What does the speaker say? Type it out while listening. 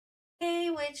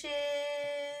witches.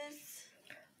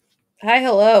 Hi,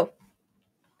 hello.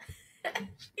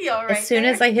 You all right As soon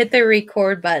there? as I hit the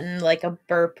record button, like a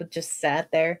burp just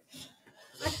sat there.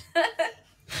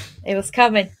 It was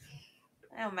coming.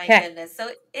 Oh my Okay. goodness. So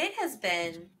it has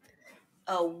been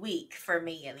a week for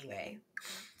me anyway.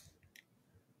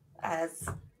 As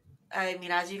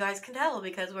you guys can tell,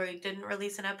 because we didn't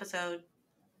release an episode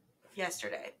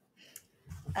yesterday.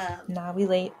 Nah, we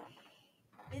late.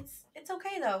 It's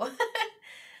okay though.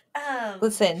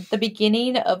 Listen, the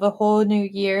beginning of a whole new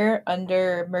year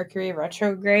under Mercury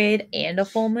retrograde and a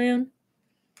full moon.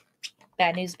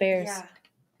 Bad news bears. Yeah.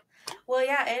 Well,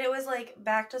 yeah, and it was like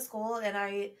back to school, and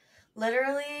I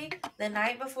literally the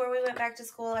night before we went back to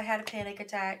school, I had a panic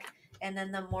attack, and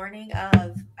then the morning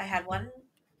of, I had one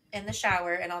in the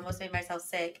shower and almost made myself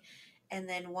sick, and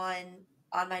then one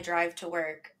on my drive to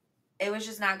work. It was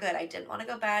just not good. I didn't want to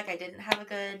go back. I didn't have a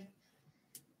good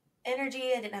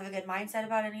energy. I didn't have a good mindset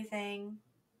about anything.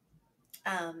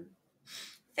 Um,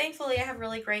 Thankfully, I have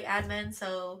really great admin,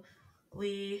 so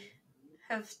we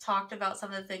have talked about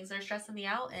some of the things that are stressing me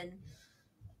out, and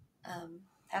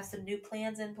have some new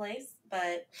plans in place,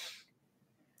 but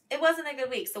it wasn't a good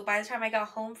week. So by the time I got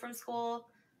home from school,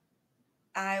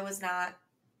 I was not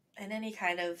in any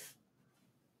kind of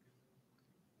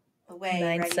way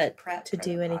ready to Mindset prep to for the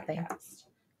do anything. podcast.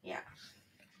 Yeah.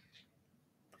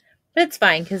 But it's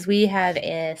fine because we have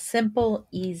a simple,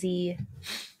 easy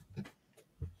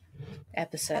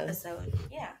episode.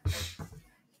 Yeah.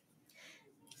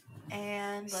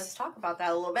 And let's talk about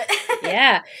that a little bit.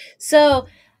 Yeah. So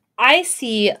I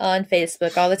see on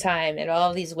Facebook all the time and all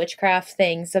of these witchcraft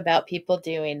things about people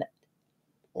doing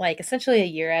like essentially a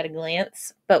year at a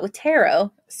glance, but with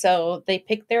tarot. So they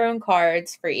pick their own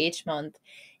cards for each month,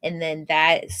 and then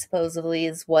that supposedly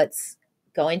is what's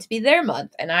going to be their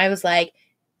month. And I was like,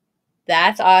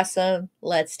 that's awesome.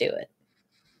 Let's do it.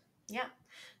 Yeah.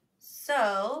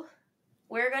 So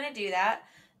we're going to do that.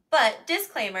 But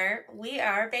disclaimer, we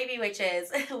are baby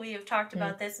witches. We have talked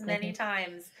about this many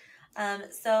times.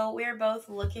 So we're both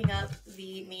looking up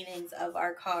the meanings of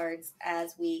our cards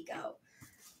as we go.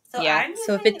 So Yeah. I'm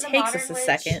So if using it the takes Modern us a Witch.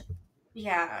 second.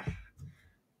 Yeah.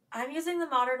 I'm using the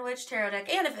Modern Witch Tarot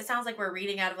deck. And if it sounds like we're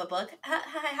reading out of a book,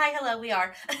 hi, hello, we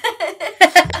are.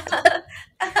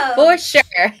 For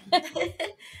sure.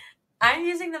 I'm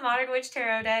using the Modern Witch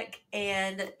Tarot deck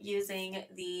and using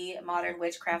the Modern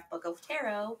Witchcraft Book of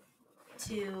Tarot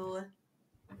to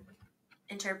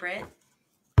interpret.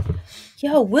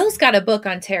 Yo, Will's got a book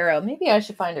on tarot. Maybe I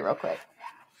should find it real quick.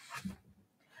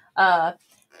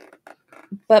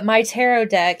 But my tarot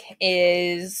deck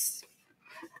is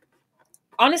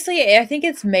honestly, I think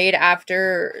it's made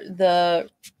after the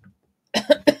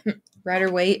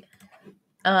Rider-Waite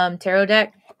tarot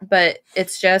deck, but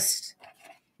it's just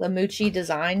Lamucci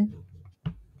Design.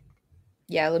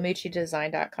 Yeah,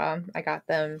 LamucciDesign.com. I got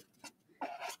them.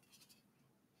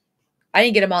 I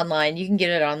didn't get them online. You can get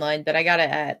it online, but I got it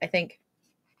at, I think,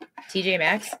 TJ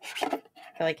Maxx for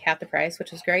like half the price,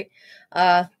 which was great.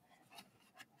 But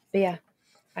yeah,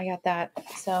 I got that.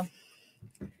 So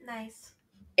Nice.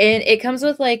 and it comes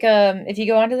with like if you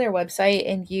go onto their website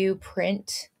and you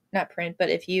not print, but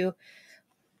if you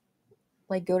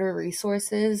like go to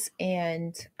resources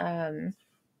and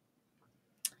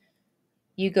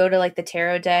you go to like the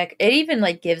tarot deck, it even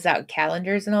like gives out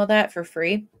calendars and all that for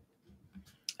free.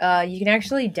 You can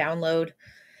actually download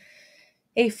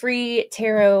a free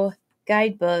tarot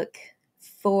guidebook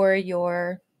for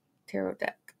your tarot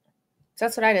deck. So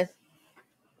that's what I did.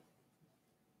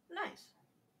 Nice.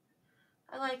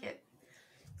 I like it.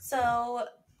 So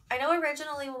I know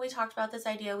originally when we talked about this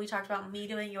idea, we talked about me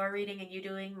doing your reading and you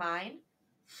doing mine.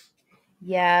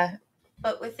 Yeah.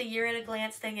 But with the year at a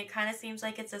glance thing, it kind of seems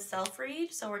like it's a self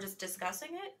read, so we're just discussing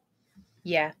it.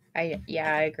 Yeah, I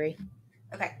agree.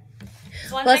 Okay.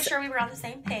 Just wanted to make sure we were on the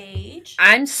same page.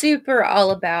 I'm super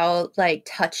all about like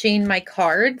touching my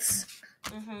cards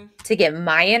to get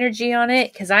my energy on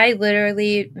it, because I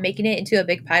literally making it into a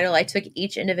big pile. I took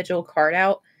each individual card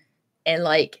out and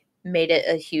like made it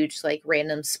a huge like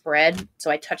random spread. So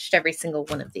I touched every single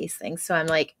one of these things. So I'm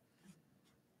like,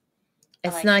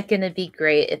 it's not going to be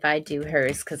great if I do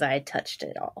hers because I touched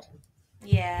it all.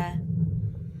 Yeah.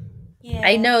 Yeah.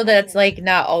 I know that's like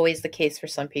not always the case for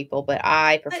some people, but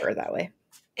I prefer that way.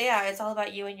 Yeah, it's all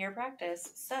about you and your practice.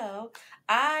 So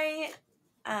I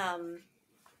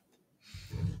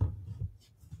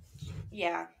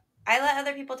let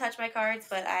other people touch my cards,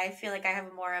 but I feel like I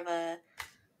have more of a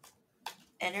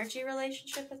energy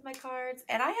relationship with my cards.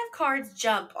 And I have cards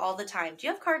jump all the time. Do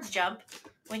you have cards jump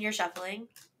when you're shuffling?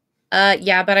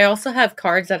 Yeah, but I also have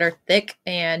cards that are thick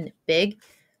and big,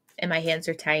 and my hands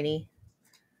are tiny.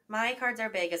 My cards are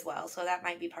big as well, so that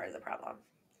might be part of the problem.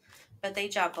 But they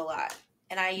jump a lot,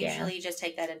 and I usually just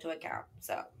take that into account.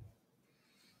 So.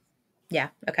 Yeah.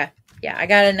 Okay. Yeah, I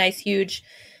got a nice huge.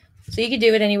 So you can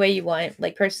do it any way you want.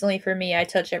 Like personally, for me, I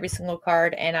touch every single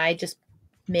card, and I just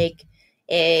make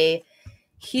a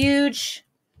huge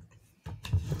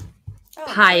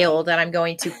pile that I'm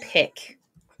going to pick.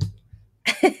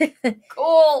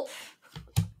 Cool.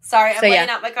 Sorry, I'm laying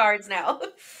out my cards now.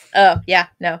 Oh, yeah.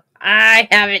 No, I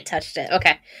haven't touched it.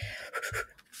 Okay.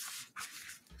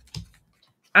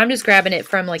 I'm just grabbing it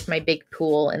from like my big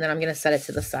pool, and then I'm going to set it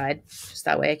to the side. Just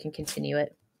that way I can continue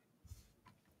it.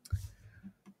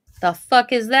 The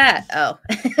fuck is that? Oh.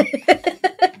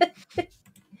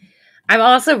 I'm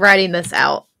also writing this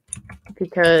out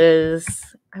because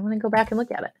I want to go back and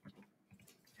look at it.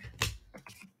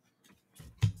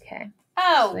 Okay.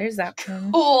 Oh. So there's that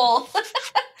one. Cool.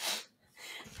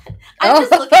 I'm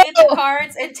just looking at the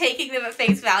cards and taking them at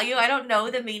face value. I don't know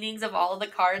the meanings of all of the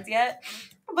cards yet.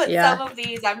 But some of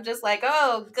these, I'm just like,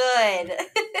 oh, good.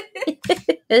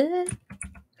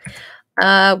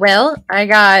 Well, I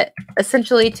got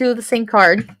essentially 2 of the same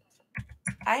card.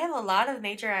 I have a lot of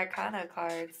Major Arcana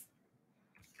cards.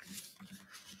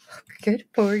 Good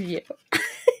for you.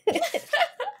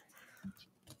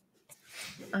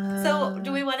 So,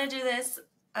 do we want to do this?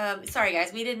 Sorry,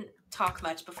 guys, we didn't talk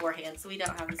much beforehand, so we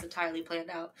don't have this entirely planned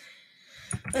out.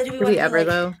 But do we want to ever,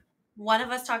 though? One of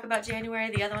us talk about January,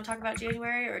 the other one talk about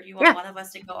January, or do you want one of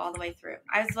us to go all the way through?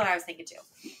 That's what I was thinking too.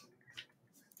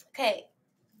 Okay.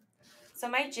 So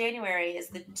my January is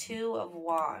the 2 of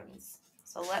Wands.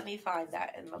 So let me find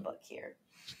that in my book here.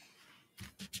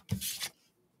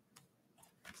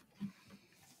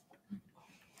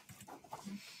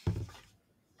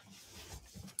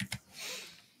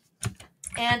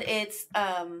 And it's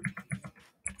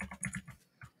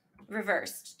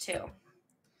reversed too.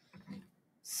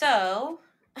 So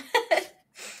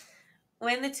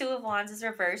when the 2 of Wands is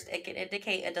reversed, it can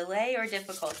indicate a delay or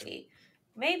difficulty.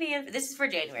 Maybe this is for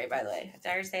January, by the way. Did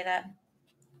I already say that?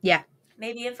 Yeah.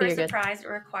 Maybe if for a surprise, it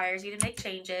requires you to make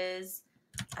changes.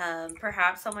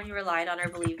 Perhaps someone you relied on or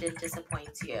believed in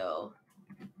disappoints you.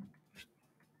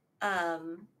 A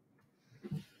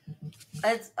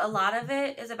lot of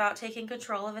it is about taking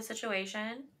control of a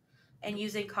situation and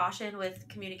using caution with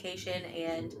communication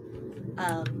and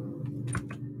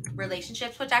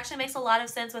relationships, which actually makes a lot of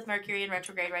sense with Mercury in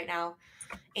retrograde right now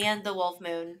and the Wolf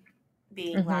Moon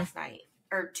being last night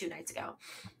or 2 nights ago.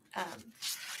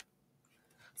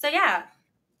 So yeah,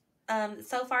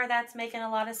 so far that's making a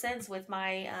lot of sense with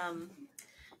my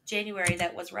January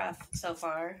that was rough so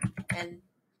far, and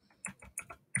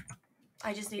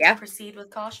I just need to proceed with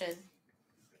caution.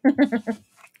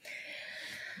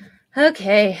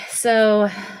 Okay, so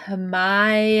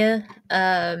my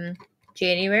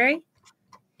January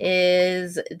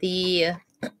is the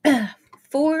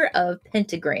 4 of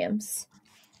pentagrams.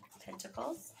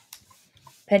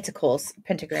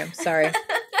 Pentagrams, sorry.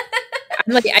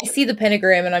 I'm like, I see the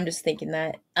pentagram and I'm just thinking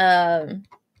that. I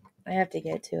have to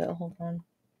get to it. Hold on.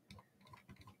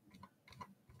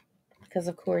 Because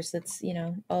of course it's,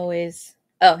 always.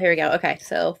 Oh, here we go. Okay,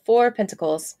 so 4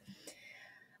 pentacles.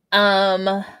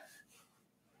 The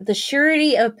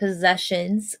surety of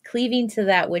possessions, cleaving to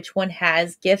that which one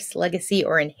has, gifts, legacy,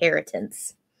 or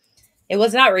inheritance. It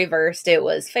was not reversed, it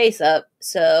was face up,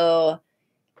 so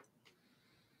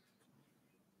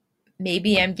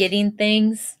maybe I'm getting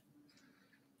things.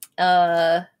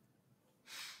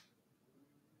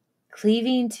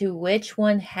 Cleaving to which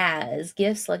one has,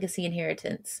 gifts, legacy,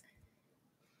 inheritance.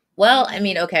 Well, I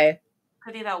mean, okay.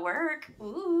 Could be about work.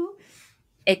 Ooh.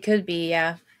 It could be,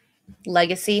 yeah.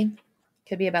 Legacy.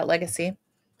 Could be about legacy.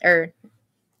 Or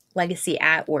legacy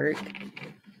at work.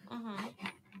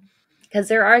 Because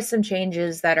there are some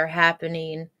changes that are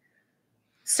happening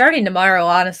starting tomorrow,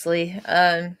 honestly.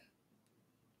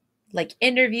 Like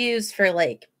interviews for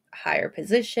like higher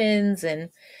positions, and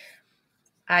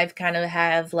I've kind of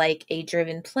have like a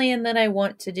driven plan that I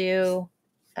want to do.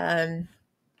 So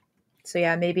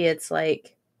yeah, maybe it's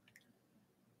like,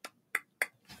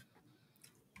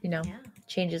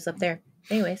 changes up there.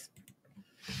 Anyways.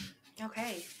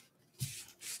 Okay.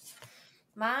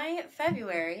 My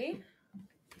February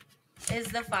is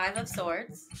the 5 of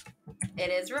Swords. It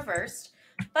is reversed,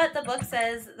 but the book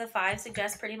says the 5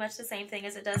 suggests pretty much the same thing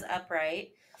as it does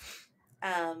upright.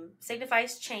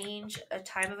 Signifies change, a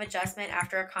time of adjustment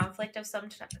after a conflict of some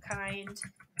kind.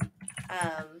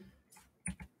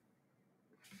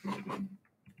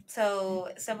 So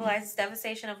symbolizes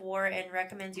devastation of war and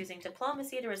recommends using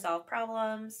diplomacy to resolve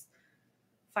problems.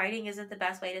 Fighting isn't the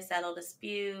best way to settle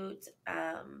dispute.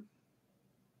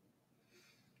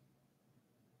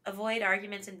 avoid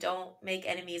arguments and don't make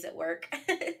enemies at work.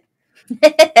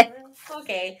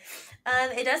 Okay.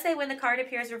 It does say when the card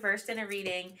appears reversed in a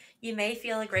reading, you may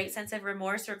feel a great sense of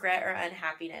remorse, regret, or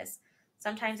unhappiness.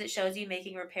 Sometimes it shows you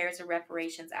making repairs or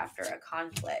reparations after a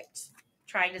conflict,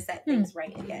 trying to set things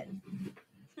right again.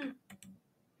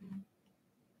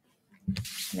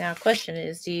 Now, question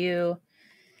is, do you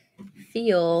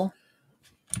feel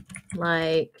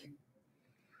like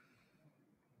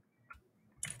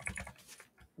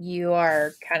you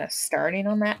are kind of starting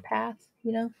on that path,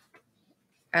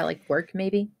 at like work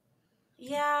maybe?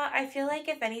 Yeah, I feel like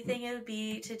if anything, it would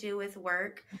be to do with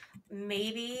work.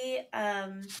 Maybe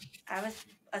I have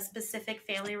a specific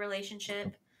family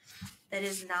relationship that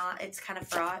is not, it's kind of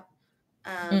fraught.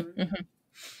 Mm-hmm.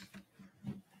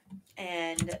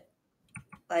 And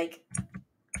like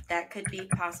that could be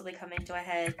possibly coming to a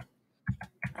head.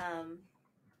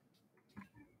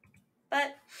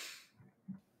 But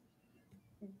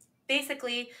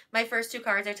basically, my first two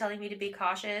cards are telling me to be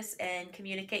cautious and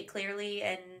communicate clearly.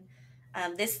 And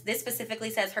this specifically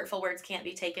says hurtful words can't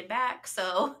be taken back.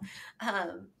 So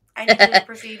I need to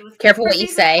proceed with careful what you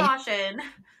say. Caution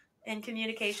in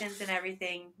communications and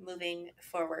everything moving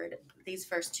forward these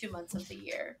first 2 months of the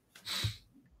year.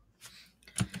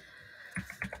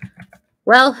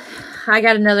 Well, I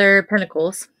got another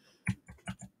Pentacles.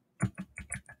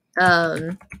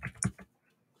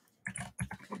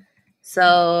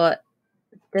 So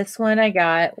this one I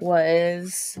got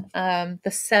was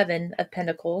the 7 of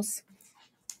Pentacles.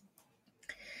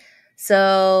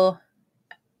 So,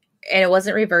 and it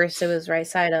wasn't reversed, it was right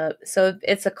side up. So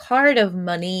it's a card of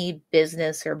money,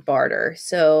 business, or barter.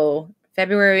 So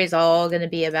February is all going to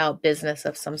be about business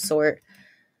of some sort,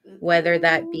 whether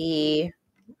that be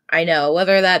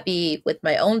with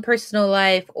my own personal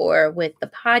life or with the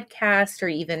podcast or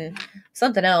even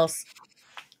something else.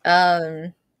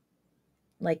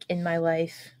 Like in my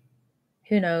life,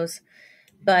 who knows?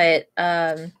 But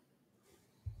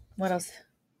what else?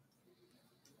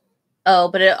 Oh,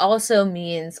 but it also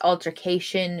means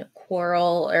altercation,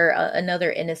 quarrel, or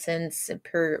another innocence,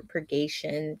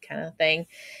 purgation kind of thing.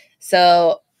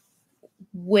 So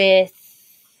with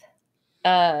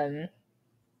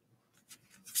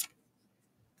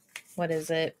what is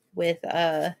it? With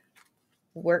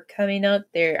work coming up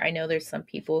there, I know there's some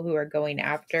people who are going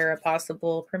after a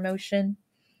possible promotion.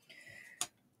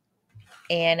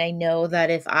 And I know that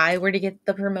if I were to get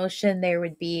the promotion, there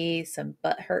would be some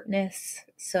butthurtness.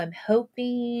 So I'm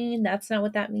hoping that's not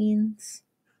what that means.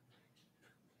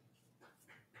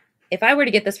 If I were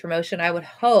to get this promotion, I would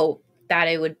hope that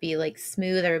it would be like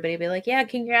smooth. Everybody would be like, yeah,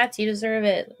 congrats, you deserve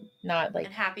it. Not like,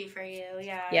 and happy for you.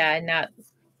 Yeah. Yeah, not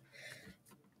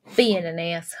being an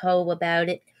asshole about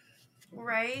it.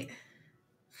 Right.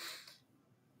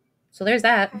 So there's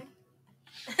that.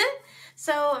 Okay.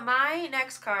 So my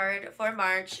next card for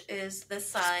March is the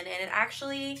Sun, and it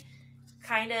actually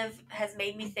kind of has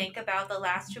made me think about the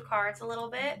last two cards a little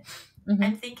bit. Mm-hmm.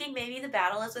 I'm thinking maybe the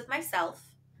battle is with myself.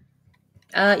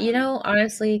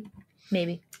 Honestly,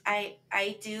 maybe.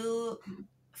 I do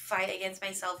fight against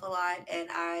myself a lot, and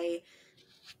I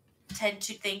tend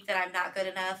to think that I'm not good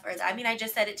enough. I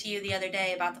just said it to you the other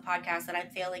day about the podcast that I'm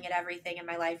failing at everything in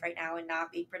my life right now and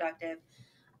not being productive.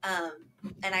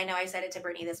 And I know I said it to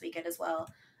Brittany this weekend as well.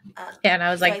 Yeah, and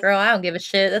I was like, girl, I don't give a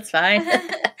shit. That's fine.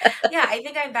 Yeah, I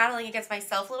think I'm battling against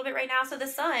myself a little bit right now. So the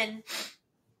Sun,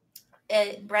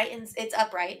 it's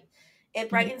upright. It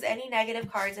brightens any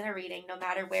negative cards in a reading, no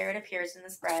matter where it appears in the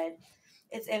spread.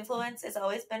 Its influence is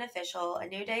always beneficial. A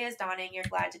new day is dawning. You're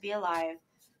glad to be alive.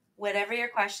 Whatever your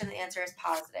question, the answer is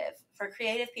positive. For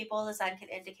creative people, the Sun can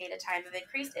indicate a time of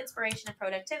increased inspiration and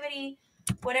productivity.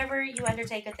 Whatever you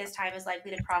undertake at this time is likely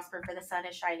to prosper, for the Sun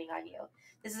is shining on you.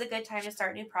 This is a good time to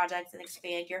start new projects and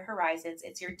expand your horizons.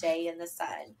 It's your day in the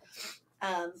Sun.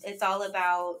 It's all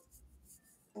about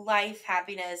life,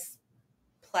 happiness,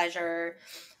 pleasure,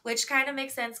 which kind of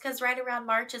makes sense because right around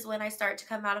March is when I start to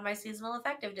come out of my seasonal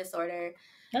affective disorder.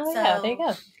 Oh, yeah, there you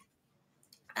go.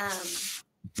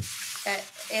 That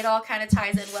it all kind of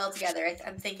ties in well together.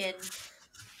 I'm thinking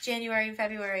January and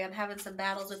February, I'm having some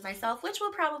battles with myself, which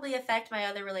will probably affect my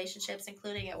other relationships,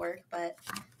 including at work. But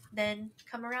then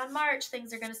come around March,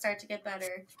 things are going to start to get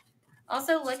better.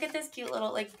 Also, look at this cute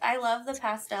little, I love the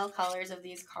pastel colors of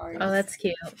these cards. Oh, that's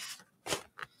cute.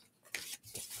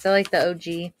 So like the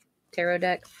OG tarot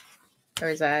deck? Or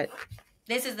is that?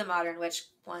 This is the Modern Witch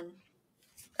one.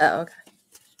 Oh, okay.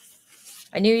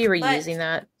 I knew you were using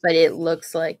that, but it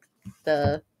looks like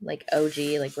the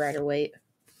OG, Rider-Waite.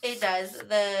 It does.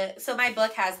 So my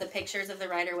book has the pictures of the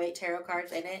Rider-Waite tarot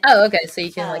cards in it. Oh, okay. So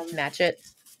you can match it.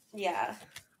 Yeah.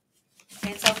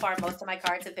 And so far, most of my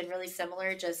cards have been really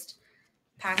similar, just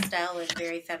pastel and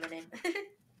very feminine.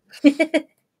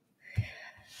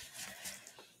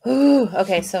 Ooh,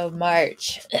 okay, so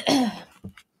March.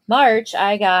 March,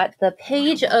 I got the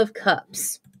Page of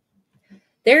Cups.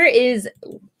 There is,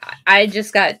 I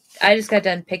just got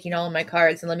done picking all of my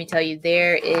cards, and let me tell you,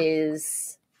 there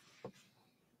is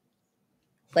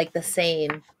like the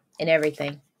same in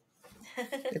everything.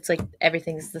 It's like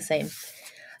everything's the same.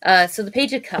 So the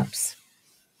Page of Cups,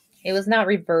 it was not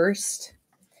reversed.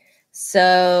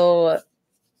 So,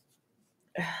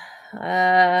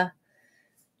 the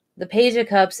Page of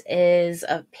Cups is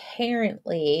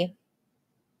apparently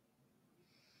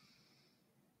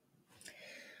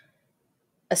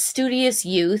a studious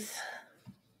youth,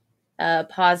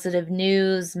 positive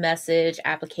news, message,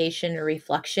 application, or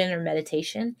reflection, or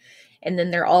meditation. And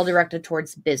then they're all directed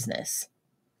towards business.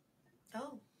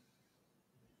 Oh.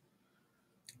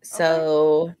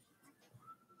 So, okay.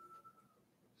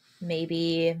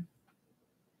 Maybe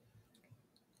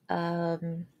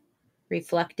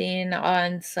reflecting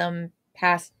on some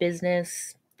past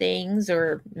business things,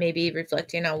 or maybe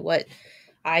reflecting on what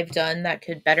I've done that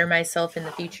could better myself in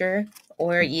the future,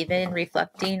 or even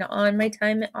reflecting on my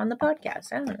time on the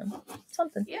podcast. I don't know.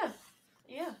 Something. Yeah.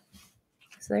 Yeah.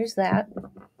 So there's that.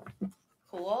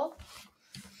 Cool.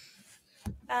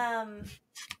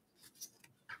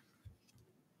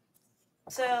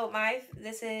 So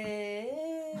this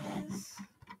is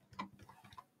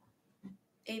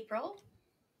April.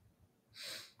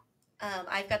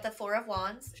 I've got the Four of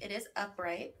Wands. It is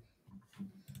upright.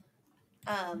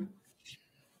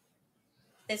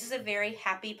 This is a very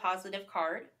happy, positive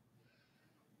card.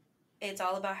 It's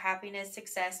all about happiness,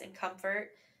 success, and comfort.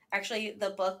 Actually,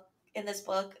 in this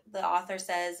book, the author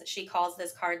says she calls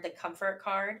this card the comfort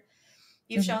card.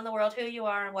 You've shown the world who you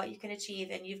are and what you can achieve,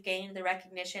 and you've gained the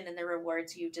recognition and the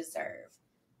rewards you deserve.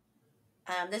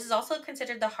 This is also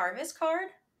considered the harvest card.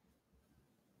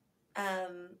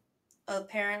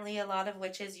 Apparently, a lot of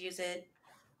witches use it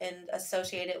and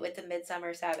associate it with the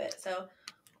Midsummer Sabbath. So,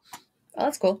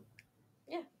 that's cool.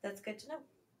 Yeah, that's good to know.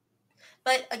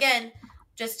 But again,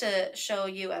 just to show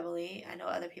you, Emily, I know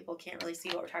other people can't really see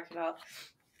what we're talking about.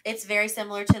 It's very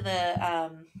similar to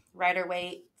the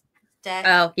Rider-Waite deck.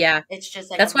 Oh yeah, it's just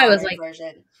like that's a why I was like,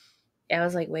 version. I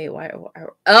was like, wait, why?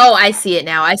 Oh, I see it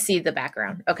now. I see the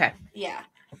background. Okay. Yeah.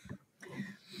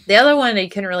 The other one, you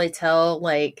couldn't really tell,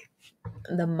 like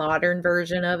the modern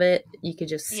version of it. You could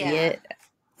just see it.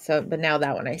 So, but now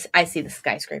that one, I see the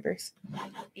skyscrapers.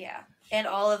 Yeah, and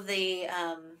all of the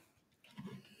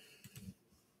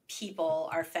people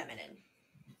are feminine.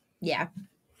 Yeah.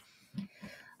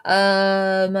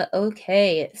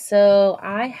 Okay, so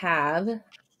I have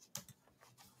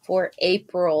for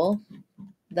April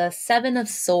the Seven of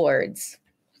Swords.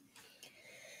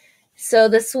 So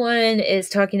this one is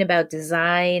talking about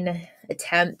design,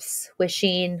 attempts,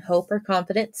 wishing, hope, or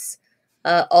confidence.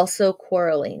 Also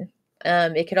quarreling.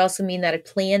 It could also mean that a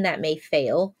plan that may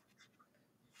fail,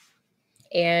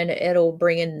 and it'll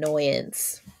bring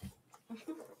annoyance.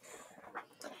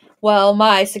 Well,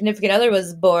 my significant other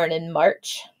was born in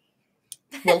March.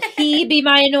 Will he be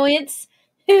my annoyance?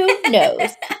 Who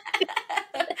knows?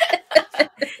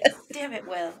 Damn it,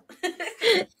 Will.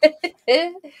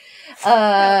 Oh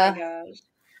my gosh.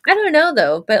 I don't know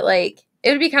though, but like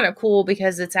it would be kind of cool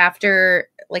because it's after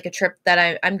like a trip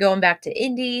that I'm going back to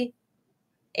Indiana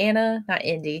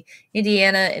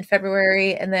in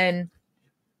February, and then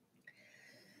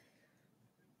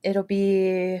it'll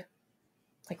be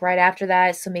like right after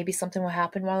that, so maybe something will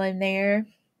happen while I'm there.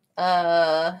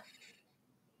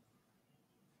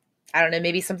 I don't know,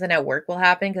 maybe something at work will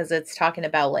happen because it's talking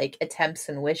about like attempts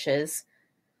and wishes.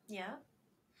 Yeah.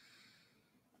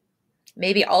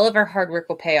 Maybe all of our hard work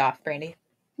will pay off, Brandy.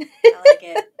 I like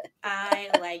it. I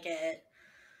like it.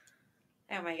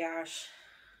 Oh my gosh.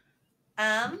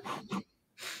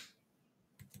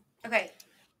 Okay.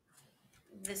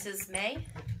 This is May.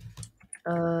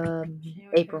 January,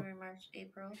 April. February, March,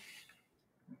 April.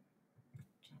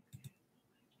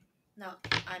 No,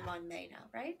 I'm on May now,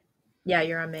 right? Yeah,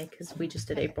 you're on May because we just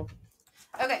did April.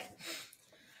 Okay.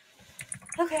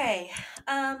 Okay.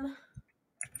 The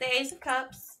Ace of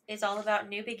Cups is all about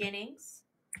new beginnings,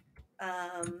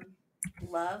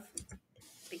 love,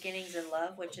 beginnings in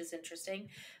love, which is interesting.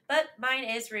 But mine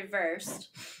is reversed,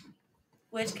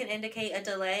 which can indicate a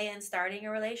delay in starting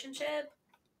a relationship,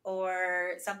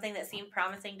 or something that seemed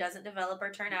promising doesn't develop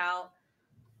or turn out.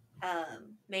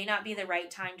 May not be the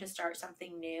right time to start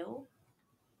something new.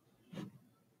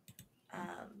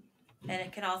 And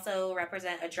it can also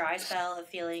represent a dry spell of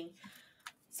feeling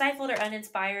stifled or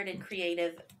uninspired in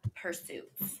creative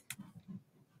pursuits.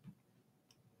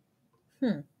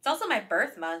 It's also my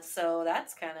birth month, so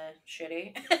that's kind of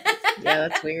shitty. Yeah,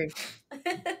 that's weird.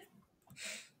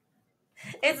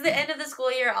 It's the end of the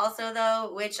school year also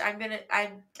though, which I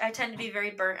tend to be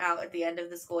very burnt out at the end of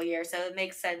the school year, so it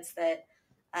makes sense that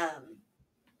um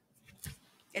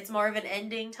it's more of an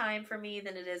ending time for me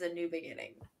than it is a new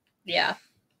beginning. Yeah.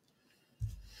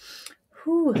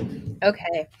 Whew.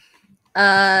 Okay.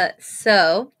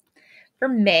 So for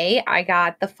May, I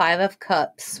got the Five of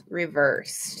Cups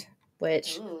reversed,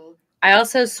 which Ooh. I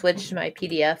also switched my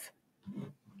PDF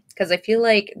because I feel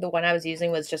like the one I was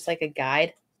using was just like a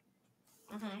guide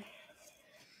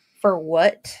for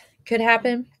what could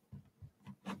happen.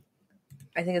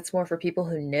 I think it's more for people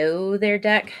who know their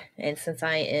deck, and since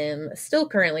I am still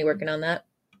currently working on that,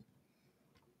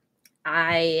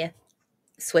 I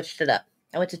switched it up.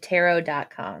 I went to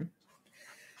tarot.com.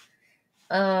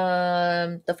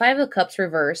 The Five of Cups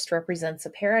reversed represents a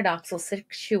paradoxical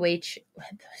situation.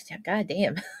 God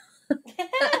damn.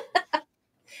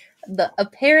 A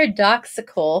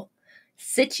paradoxical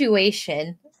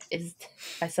situation is,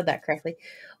 if I said that correctly,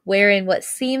 wherein what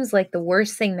seems like the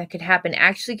worst thing that could happen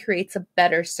actually creates a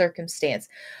better circumstance.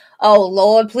 Oh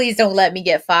Lord, please don't let me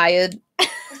get fired.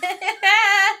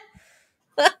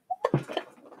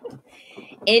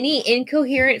 Any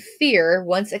incoherent fear,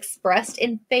 once expressed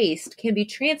and faced, can be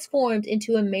transformed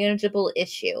into a manageable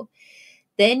issue.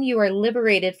 Then you are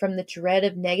liberated from the dread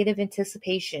of negative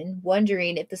anticipation,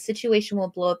 wondering if the situation will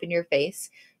blow up in your face.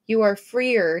 You are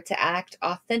freer to act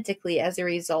authentically as a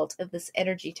result of this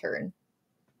energy turn.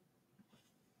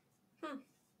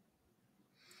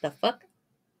 The fuck?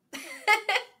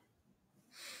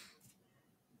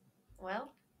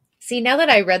 Well. See, now that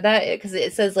I read that, because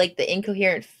it says like the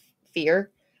incoherent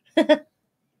fear,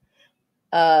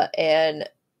 and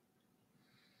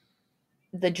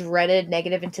the dreaded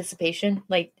negative anticipation,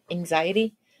 like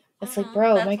anxiety. It's like,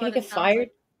 bro, am I gonna get fired?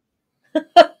 Like.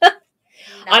 No.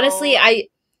 Honestly,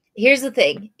 here's the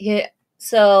thing.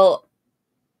 So,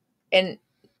 and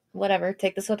whatever,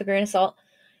 take this with a grain of salt.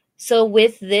 So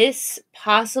with this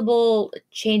possible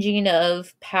changing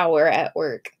of power at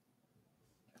work,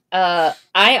 I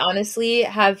honestly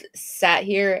have sat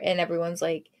here and everyone's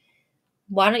like,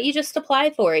 why don't you just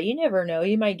apply for it? You never know.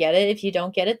 You might get it. If you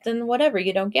don't get it, then whatever,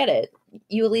 you don't get it.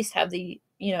 You at least have the,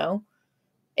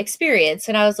 experience.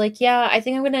 And I was like, yeah, I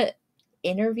think I'm going to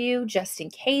interview just in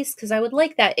case because I would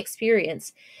like that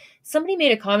experience. Somebody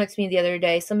made a comment to me the other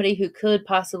day, somebody who could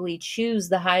possibly choose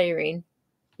the hiring,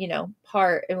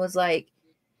 part, and was like,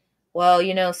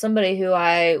 well, somebody who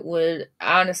I would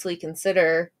honestly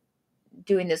consider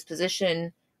doing this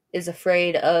position is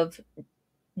afraid of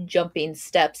jumping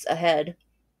steps ahead.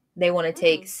 They want to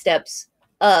take steps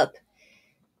up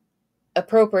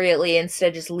appropriately instead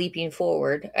of just leaping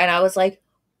forward. And I was like,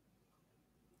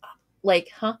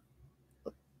 huh?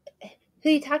 Who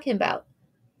are you talking about?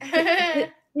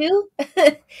 Who?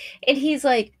 And he's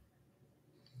like,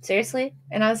 seriously?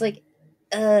 And I was like,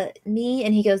 me?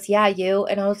 And he goes, yeah, you.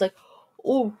 And I was like,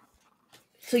 oh,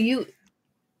 so you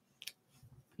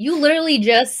literally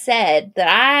just said that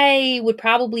I would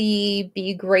probably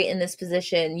be great in this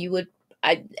position.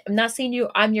 I'm not saying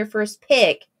I'm your first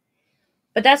pick,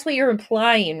 but that's what you're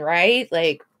implying, right?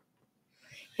 Like,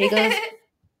 he goes,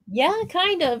 yeah,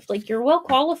 kind of. Like, you're well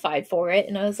qualified for it.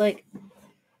 And I was like,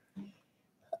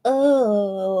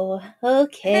 oh,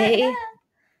 okay.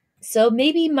 So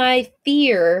maybe my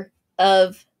fear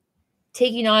of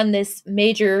taking on this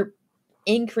major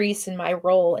increase in my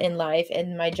role in life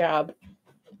and my job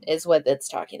is what it's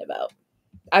talking about.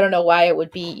 I don't know why it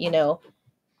would be,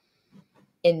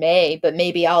 in May, but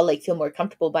maybe I'll like feel more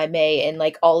comfortable by May, and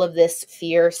like all of this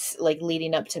fear like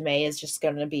leading up to May is just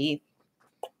going to be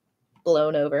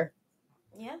blown over.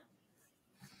 Yeah.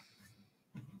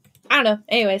 I don't know.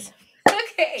 Anyways.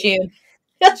 Okay. June.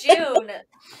 June.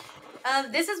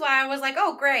 This is why I was like,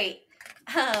 oh great.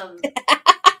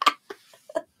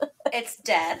 It's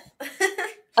death.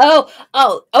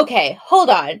 oh, okay.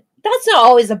 Hold on. That's not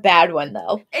always a bad one,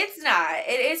 though. It's not.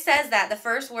 It says that the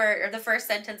first word or the first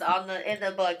sentence in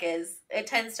the book is, it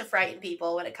tends to frighten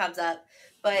people when it comes up,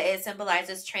 but it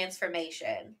symbolizes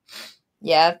transformation.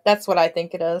 Yeah, that's what I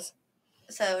think it is.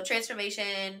 So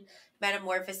transformation,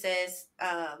 metamorphosis,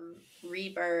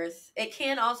 rebirth. It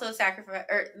can also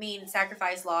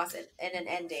sacrifice loss and an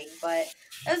ending, but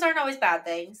those aren't always bad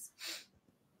things.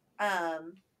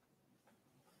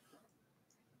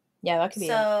 Yeah, that could be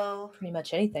pretty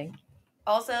much anything.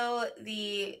 Also,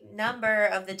 the number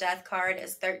of the death card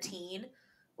is 13,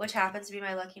 which happens to be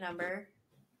my lucky number.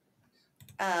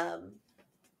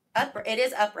 It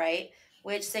is upright,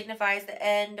 which signifies the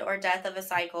end or death of a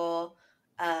cycle.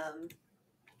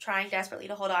 trying desperately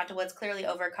to hold on to what's clearly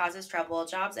over causes trouble.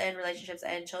 Jobs end, relationships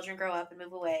end, children grow up and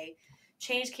move away.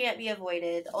 Change can't be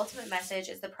avoided. The ultimate message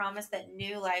is the promise that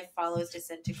new life follows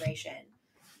disintegration.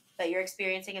 But you're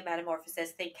experiencing a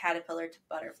metamorphosis. Think caterpillar to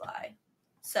butterfly.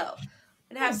 So,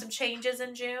 I'm going to have some changes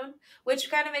in June, which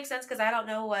kind of makes sense because I don't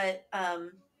know what,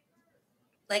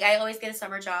 like, I always get a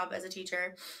summer job as a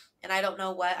teacher, and I don't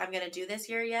know what I'm going to do this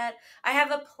year yet. I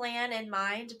have a plan in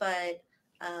mind, but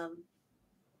I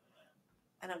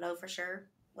don't know for sure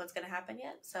what's going to happen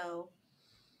yet. So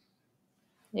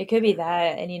it could be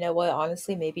that. And you know what?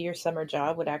 Honestly, maybe your summer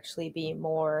job would actually be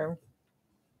more,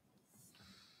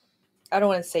 I don't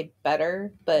want to say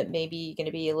better, but maybe going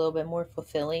to be a little bit more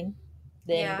fulfilling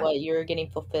than what you're getting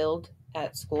fulfilled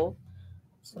at school.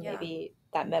 So maybe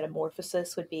that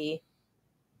metamorphosis would be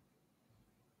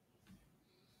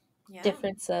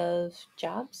difference of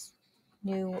jobs,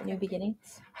 new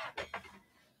beginnings.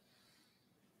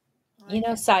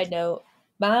 Side note,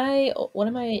 one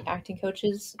of my acting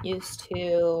coaches he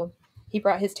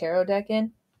brought his tarot deck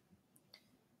in,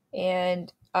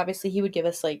 and obviously he would give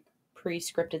us like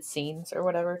pre-scripted scenes or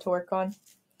whatever to work on.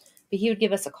 But he would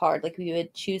give us a card, like we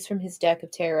would choose from his deck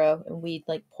of tarot and we'd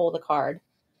like pull the card.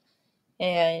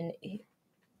 And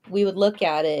we would look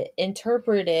at it,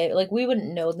 interpret it, like we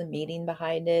wouldn't know the meaning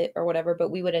behind it or whatever, but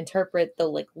we would interpret the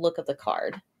like look of the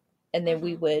card. And then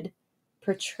we would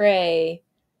portray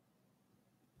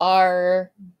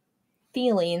our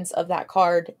feelings of that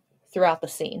card throughout the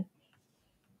scene.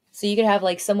 So you could have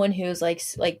like someone who's like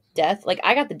death. Like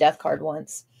I got the death card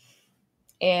once,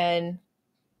 and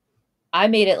I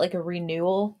made it like a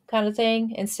renewal kind of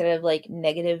thing instead of like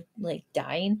negative, like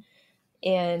dying.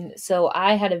 And so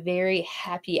I had a very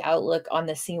happy outlook on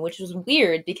the scene, which was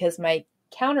weird because my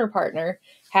counterpartner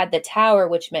had the tower,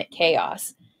 which meant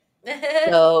chaos.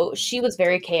 So she was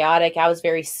very chaotic. I was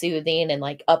very soothing and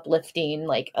like uplifting,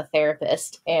 like a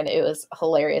therapist. And it was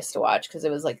hilarious to watch because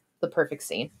it was like the perfect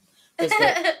scene. It was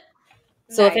great.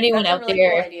 So if anyone out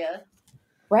there, cool,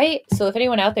 right? So if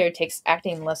anyone out there takes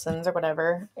acting lessons or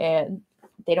whatever, and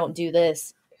they don't do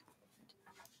this,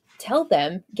 tell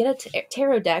them, get a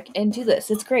tarot deck and do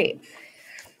this. It's great.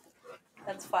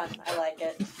 That's fun. I like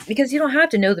it. Because you don't have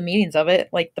to know the meanings of it.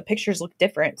 Like the pictures look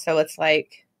different. So it's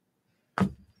like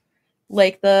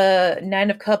the Nine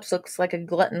of Cups looks like a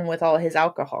glutton with all his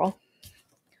alcohol.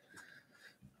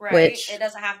 Right. It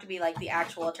doesn't have to be like the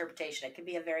actual interpretation. It can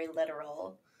be a very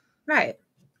literal. Right.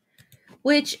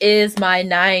 Which is my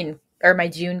my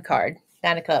June card.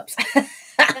 9 of Cups.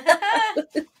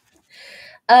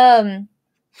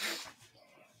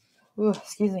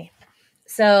 Excuse me.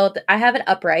 So I have it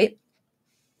upright.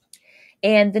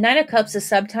 And the 9 of Cups is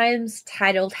sometimes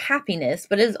titled happiness,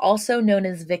 but it is also known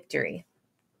as victory.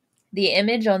 The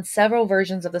image on several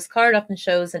versions of this card often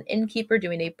shows an innkeeper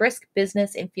doing a brisk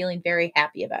business and feeling very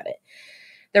happy about it.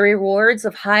 The rewards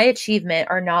of high achievement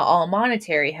are not all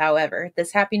monetary, however.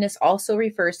 This happiness also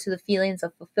refers to the feelings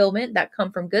of fulfillment that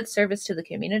come from good service to the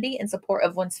community and support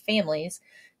of one's family,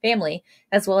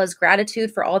 as well as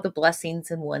gratitude for all the blessings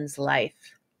in one's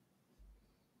life.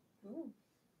 Ooh.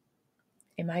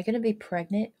 Am I going to be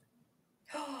pregnant?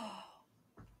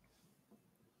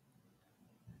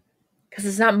 Because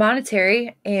it's not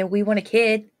monetary and we want a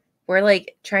kid. We're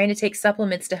like trying to take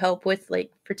supplements to help with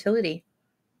like fertility.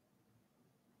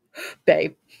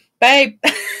 Babe.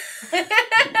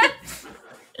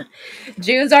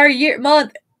 June's our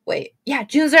month. Wait, yeah,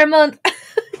 June's our month.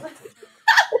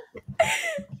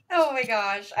 Oh my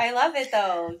gosh. I love it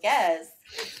though. Yes.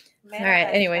 All right,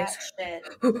 anyways.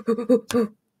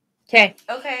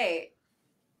 Okay.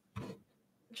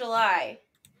 July.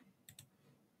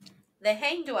 The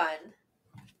Hanged One.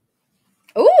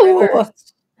 Ooh.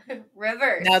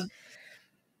 Reversed. Now,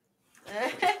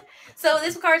 so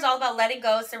this card's all about letting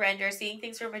go, surrender, seeing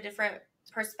things from a different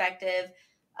perspective.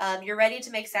 You're ready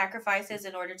to make sacrifices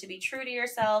in order to be true to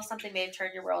yourself. Something may have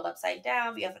turned your world upside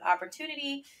down, but you have an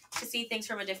opportunity to see things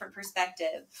from a different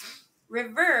perspective.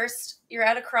 Reversed, you're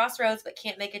at a crossroads but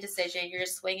can't make a decision. You're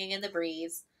just swinging in the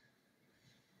breeze.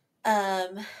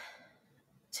 To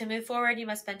move forward, you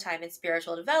must spend time in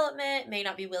spiritual development. May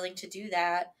not be willing to do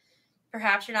that.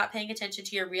 Perhaps you're not paying attention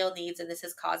to your real needs, and this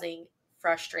is causing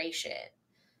frustration.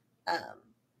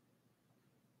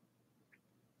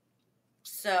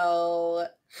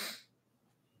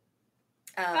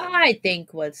 I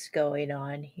think what's going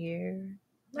on here.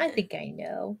 I think I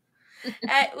know.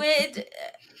 It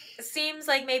seems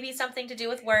like maybe something to do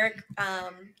with work.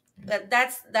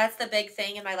 That's the big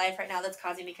thing in my life right now that's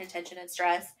causing me contention and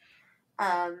stress.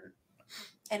 And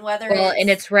whether and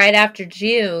it's right after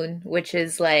June, which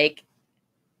is like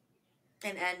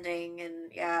and ending,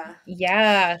 and yeah.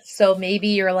 Yeah. So maybe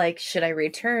you're like, should I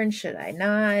return? Should I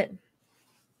not?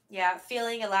 Yeah,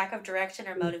 feeling a lack of direction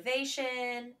or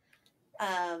motivation.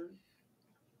 Um,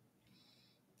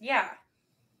 yeah.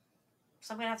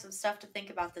 So I'm gonna have some stuff to think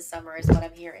about this summer, is what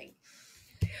I'm hearing.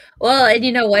 Well, and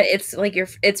you know what? It's like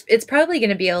it's probably going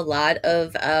to be a lot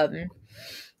of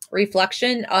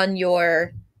reflection on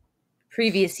your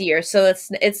previous year. So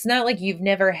it's not like you've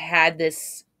never had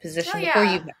this Oh position before.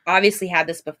 yeah. You've obviously had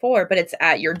this before, but it's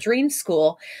at your dream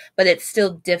school, but it's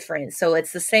still different. So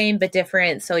it's the same but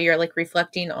different. So you're like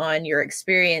reflecting on your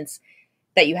experience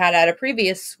that you had at a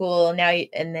previous school now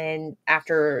and then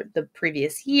after the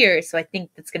previous year. So I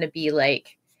think that's going to be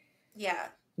like Yeah.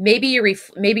 maybe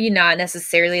maybe not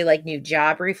necessarily like new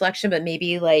job reflection, but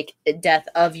maybe like the death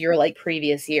of your like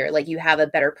previous year, like you have a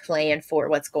better plan for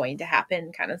what's going to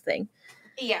happen kind of thing.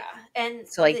 Yeah. And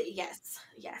So like yes.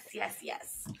 Yes. Yes.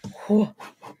 Yes. whew,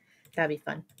 that'd be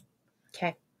fun.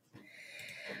 Okay,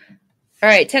 all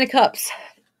right, 10 of cups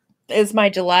is my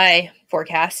July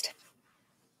forecast.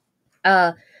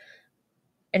 And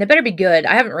it better be good.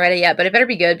 I haven't read it yet, but it better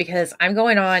be good because I'm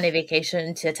going on a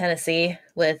vacation to Tennessee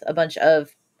with a bunch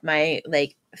of my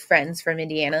like friends from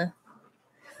Indiana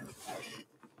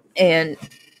and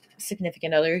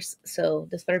significant others. So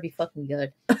this better be fucking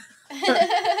good.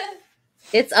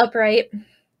 It's upright.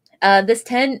 This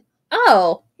 10.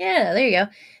 Oh, yeah, there you go.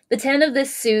 The 10 of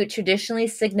this suit traditionally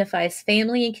signifies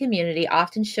family and community,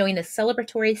 often showing a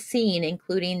celebratory scene,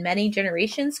 including many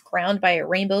generations, crowned by a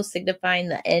rainbow signifying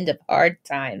the end of hard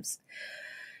times.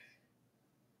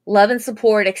 Love and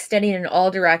support extending in all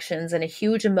directions, and a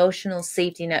huge emotional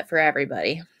safety net for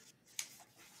everybody.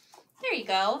 There you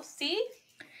go. See?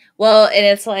 Well, and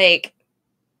it's like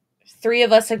 3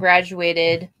 of us have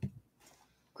graduated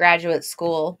graduate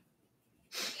school.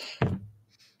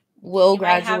 Will you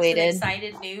graduated. Might have some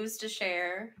excited news to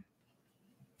share.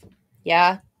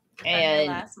 Yeah. And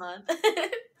last month.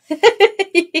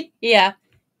 Yeah.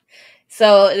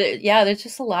 So yeah, there's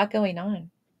just a lot going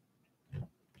on.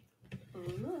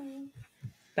 Ooh.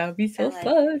 That would be so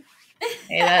fun.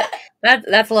 Hey,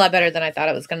 that's a lot better than I thought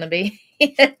it was going to be.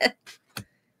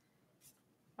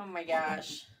 Oh my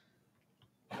gosh.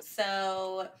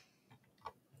 So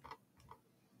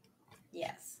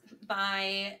yes,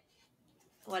 by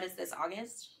what is this,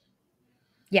 August?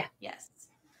 Yeah. Yes.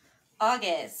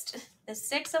 August. The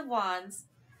 6 of Wands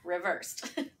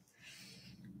reversed.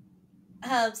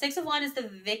 6 of Wands is the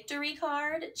victory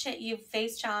card. You've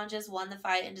faced challenges, won the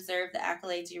fight, and deserve the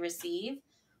accolades you receive.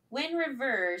 When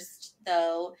reversed,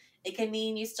 though, it can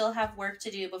mean you still have work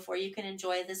to do before you can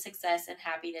enjoy the success and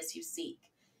happiness you seek.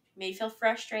 You may feel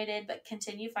frustrated, but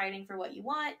continue fighting for what you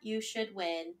want. You should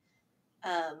win.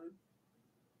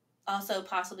 Also,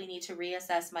 possibly need to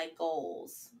reassess my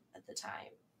goals at the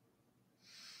time.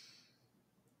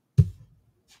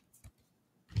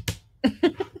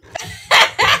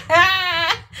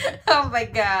 Oh my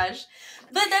gosh.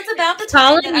 But that's about the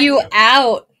time calling you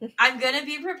out. I'm going to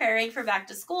be preparing for back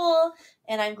to school,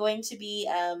 and I'm going to be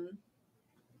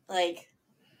like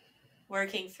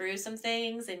working through some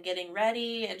things and getting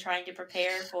ready and trying to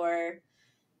prepare for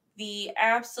the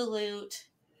absolute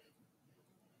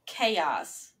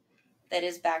chaos that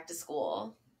is back to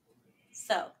school.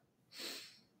 So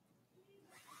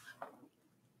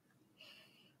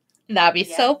that'd be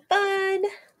so fun.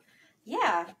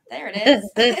 Yeah, there it is.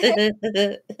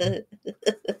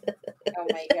 Oh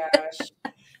my gosh.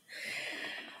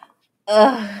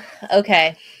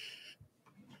 Okay.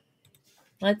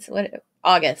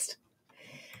 August.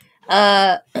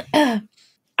 I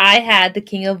had the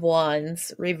King of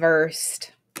Wands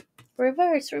reversed.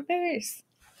 Reverse.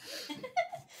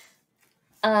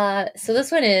 So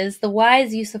this one is the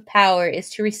wise use of power is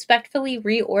to respectfully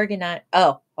reorganize.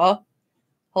 Oh,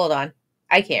 hold on.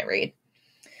 I can't read.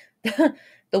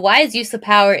 The wise use of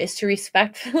power is to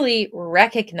respectfully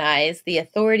recognize the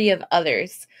authority of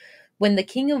others. When the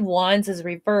King of Wands is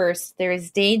reversed, there is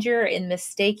danger in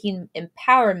mistaking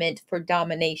empowerment for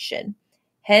domination,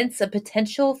 hence a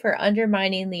potential for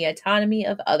undermining the autonomy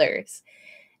of others.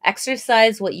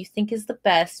 Exercise what you think is the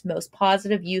best, most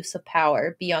positive use of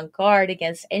power. Be on guard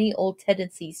against any old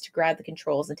tendencies to grab the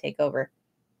controls and take over.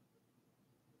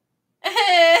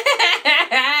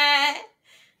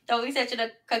 Don't be such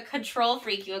a control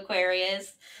freak, you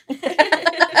Aquarius.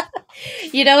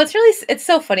 You know, it's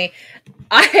so funny.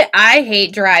 I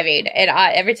hate driving, and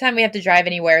every time we have to drive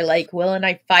anywhere, like Will and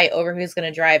I fight over who's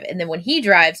going to drive, and then when he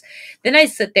drives, then I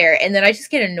sit there, and then I just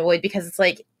get annoyed because it's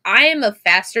like I am a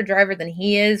faster driver than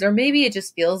he is, or maybe it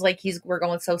just feels like we're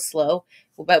going so slow,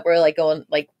 but we're like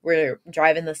we're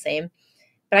driving the same.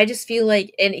 But I just feel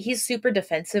like, and he's super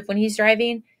defensive when he's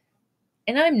driving,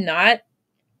 and I'm not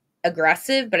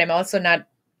aggressive, but I'm also not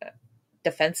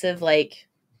defensive. Like,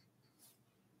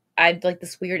 I'm like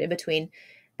this weird in between.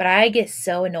 But I get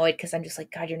so annoyed because I'm just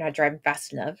like, God, you're not driving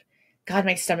fast enough. God,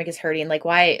 my stomach is hurting. Like,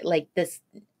 why? Like, this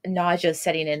nausea is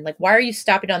setting in. Like, why are you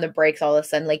stopping on the brakes all of a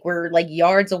sudden? Like, we're like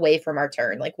yards away from our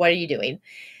turn. Like, what are you doing?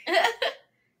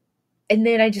 And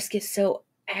then I just get so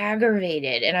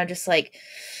aggravated, and I'm just like,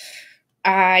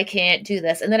 I can't do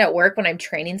this. And then at work, when I'm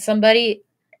training somebody,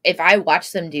 if I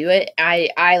watch them do it,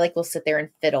 I like will sit there and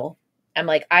fiddle. I'm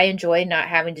like, I enjoy not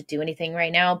having to do anything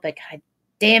right now, but God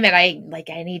damn it, I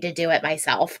need to do it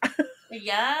myself.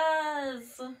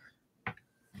 Yes.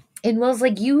 And Will's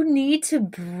like, you need to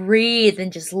breathe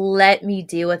and just let me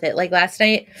deal with it. Like last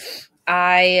night,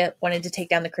 I wanted to take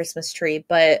down the Christmas tree,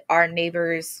 but our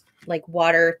neighbor's like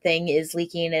water thing is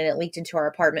leaking, and it leaked into our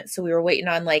apartment. So we were waiting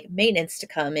on like maintenance to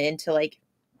come in to like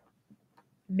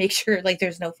make sure like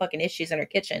there's no fucking issues in our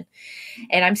kitchen.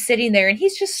 And I'm sitting there and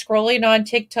he's just scrolling on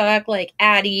TikTok, like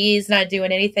at ease, not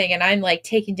doing anything. And I'm like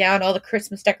taking down all the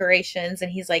Christmas decorations. And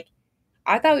he's like,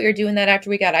 I thought we were doing that after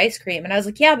we got ice cream. And I was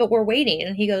like, yeah, but we're waiting.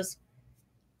 And he goes,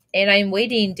 and I'm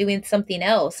waiting doing something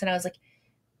else. And I was like,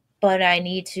 but I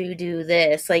need to do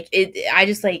this. Like I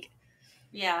just like,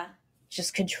 yeah,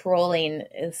 just controlling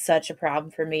is such a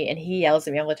problem for me. And he yells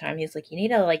at me all the time. He's like, you need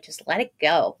to like, just let it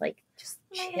go. Like, just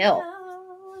chill.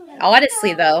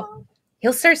 Honestly, though,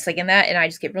 he'll start singing that, and I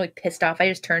just get really pissed off. I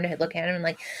just turn to look at him and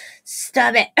like,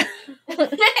 stop it.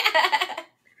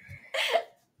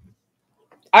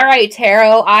 All right,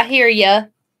 Taro, I hear you.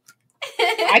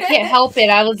 I can't help it.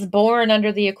 I was born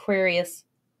under the Aquarius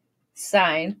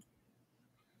sign.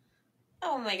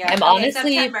 Oh my god! I'm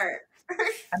honestly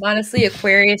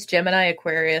Aquarius, Gemini,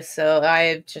 Aquarius, so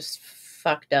I just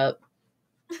fucked up.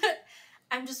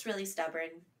 I'm just really stubborn.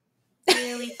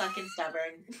 Really fucking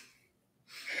stubborn.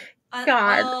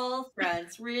 God. All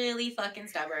fronts, really fucking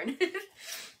stubborn.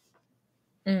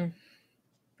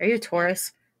 Are you a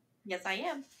Taurus? Yes, I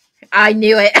am. I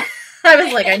knew it. I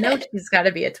was like, I know she's got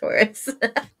to be a Taurus.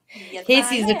 Yes,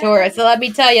 Casey's a Taurus, so let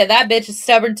me tell you, that bitch is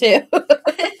stubborn too.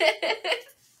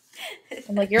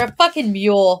 I'm like, you're a fucking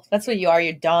mule. That's what you are,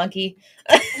 you donkey.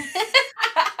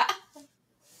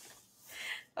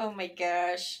 Oh my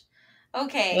gosh.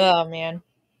 Okay. Oh, man.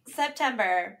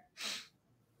 September.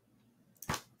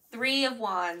 3 of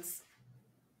Wands.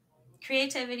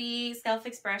 Creativity,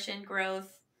 self-expression,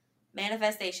 growth,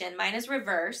 manifestation. Mine is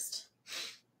reversed,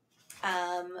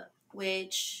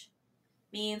 which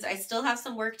means I still have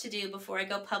some work to do before I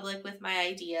go public with my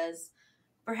ideas.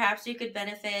 Perhaps you could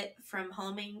benefit from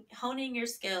honing your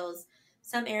skills.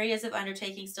 Some areas of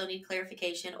undertaking still need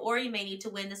clarification, or you may need to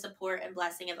win the support and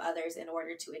blessing of others in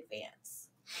order to advance.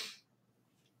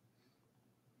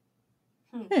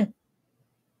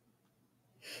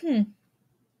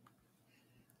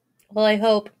 Well, I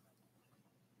hope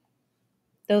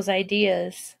those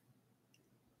ideas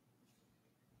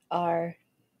are,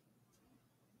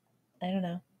 I don't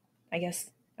know. I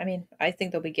guess, I mean, I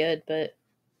think they'll be good, but.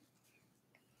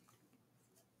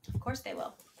 Of course they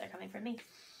will. They're coming from me.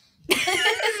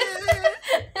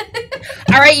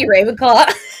 All right, you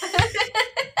Ravenclaw.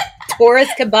 Taurus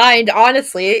combined,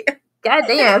 honestly. God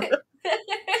damn.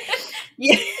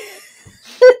 Yeah.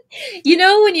 You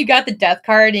know when you got the death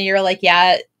card and you're like,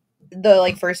 yeah, the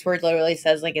like first word literally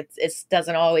says like it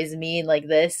doesn't always mean like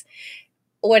this.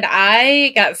 When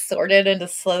I got sorted into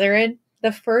Slytherin,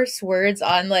 the first words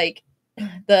on like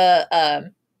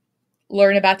the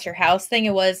learn about your house thing,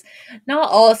 it was not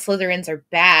all Slytherins are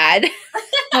bad.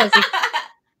 Like,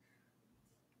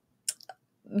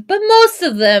 but most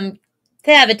of them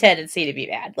have a tendency to be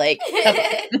bad. Like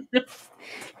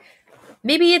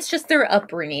maybe it's just their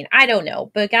upbringing. I don't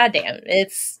know. But goddamn,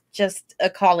 it's just a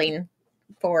calling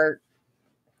for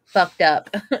fucked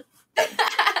up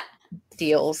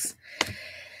deals.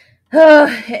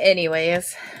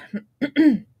 Anyways.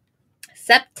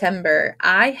 September,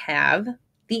 I have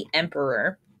the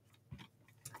Emperor.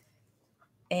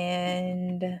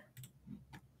 And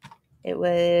it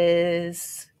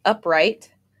was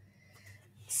upright.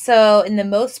 So, in the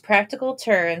most practical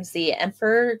terms, the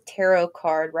Emperor Tarot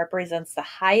card represents the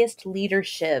highest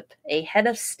leadership, a head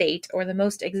of state, or the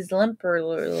most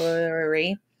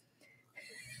exemplary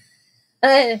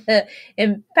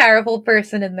and powerful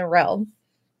person in the realm.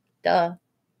 Duh.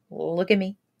 Look at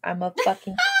me. I'm a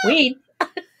fucking queen.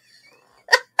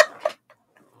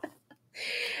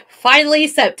 Finally,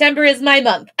 September is my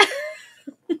month.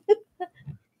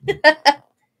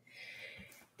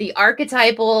 The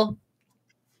archetypal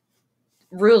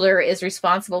ruler is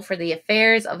responsible for the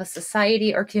affairs of a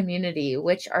society or community,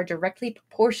 which are directly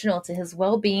proportional to his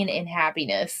well-being and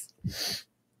happiness.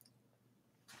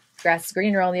 Grass is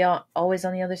greener always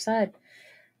on the other side.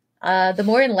 The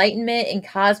more enlightenment and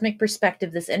cosmic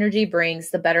perspective this energy brings,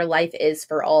 the better life is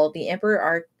for all. The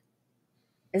Emperor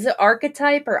is it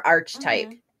archetype or archetype?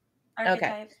 Mm-hmm. Archetype.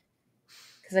 Okay.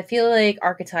 Because I feel like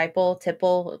archetypal,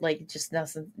 tipple, like just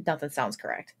nothing sounds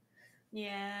correct.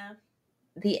 Yeah.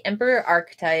 The Emperor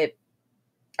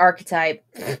archetype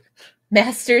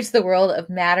masters the world of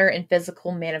matter and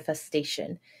physical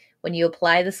manifestation. When you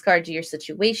apply this card to your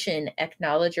situation,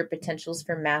 acknowledge your potentials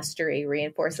for mastery,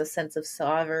 reinforce a sense of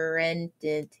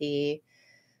sovereignty.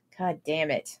 God damn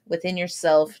it. Within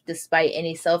yourself, despite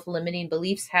any self-limiting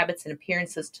beliefs, habits, and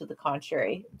appearances to the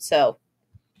contrary. So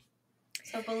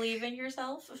believe in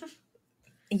yourself.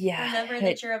 Yeah. Remember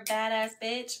that you're a badass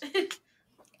bitch.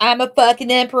 I'm a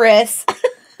fucking empress.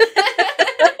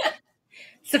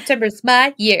 September's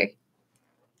my year.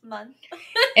 Month.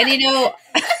 And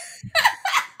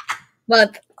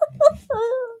month.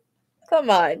 Come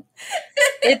on.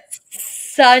 It's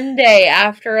Sunday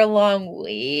after a long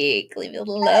week. Leave it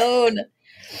alone.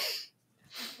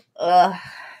 Ugh.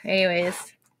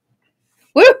 Anyways.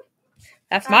 Woo!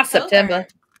 That's my September.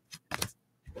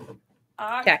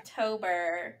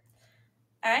 October.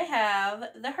 I have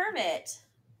the Hermit.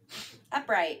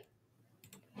 Upright.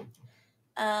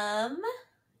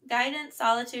 Guidance,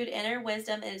 solitude, inner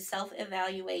wisdom, and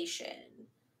self-evaluation.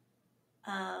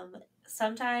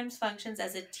 Sometimes functions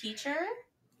as a teacher.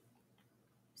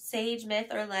 Sage, myth,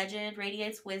 or legend,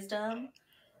 radiates wisdom.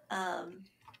 Can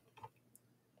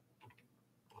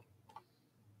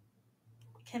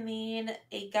mean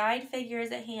a guide figure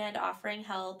is at hand offering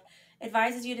help,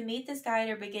 advises you to meet this guide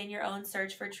or begin your own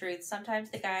search for truth. Sometimes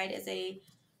the guide is a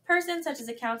person such as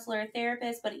a counselor or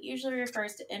therapist, but it usually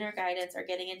refers to inner guidance or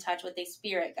getting in touch with a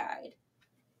spirit guide.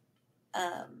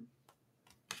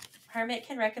 Hermit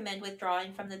can recommend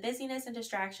withdrawing from the busyness and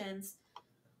distractions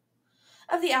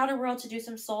of the outer world to do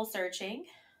some soul searching.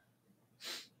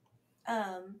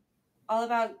 All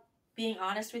about being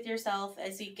honest with yourself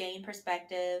as you gain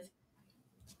perspective.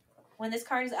 When this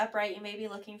card is upright, you may be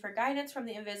looking for guidance from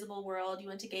the invisible world. You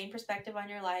want to gain perspective on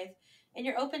your life, and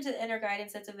you're open to the inner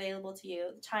guidance that's available to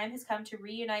you. The time has come to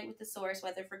reunite with the source,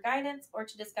 whether for guidance or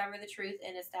to discover the truth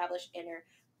and establish inner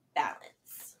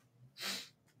balance.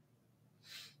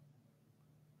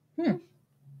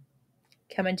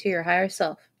 Come into your higher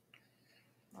self.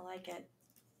 I like it.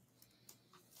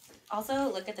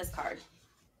 Also, look at this card.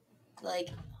 Like,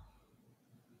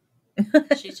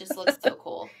 she just looks so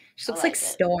cool. She looks like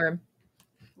Storm.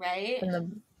 Right? From the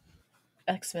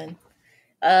X-Men.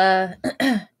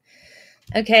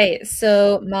 Okay,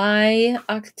 so my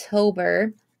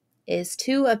October is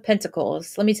 2 of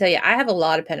Pentacles. Let me tell you, I have a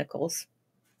lot of Pentacles.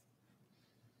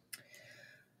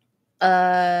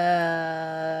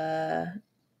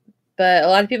 But a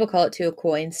lot of people call it 2 of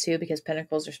Coins too, because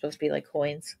Pentacles are supposed to be like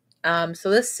coins. So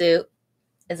this suit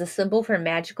is a symbol for a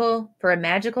magical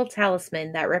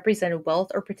talisman that represented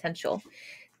wealth or potential.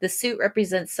 The suit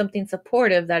represents something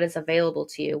supportive that is available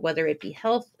to you, whether it be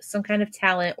health, some kind of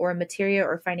talent, or a material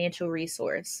or financial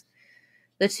resource.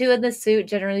 The 2 in the suit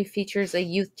generally features a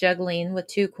youth juggling with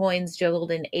 2 coins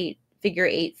juggled in figure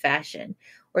 8 fashion,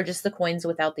 or just the coins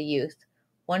without the youth.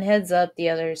 One heads up, the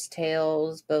other's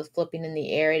tails, both flipping in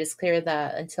the air. It is clear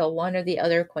that until one or the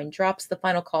other coin drops, the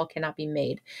final call cannot be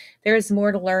made. There is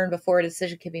more to learn before a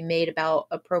decision can be made about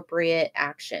appropriate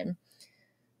action.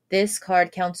 This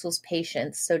card counsels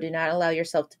patience, so do not allow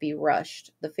yourself to be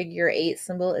rushed. The figure 8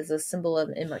 symbol is a symbol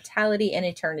of immortality and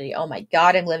eternity. Oh my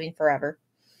God, I'm living forever.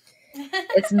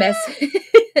 Its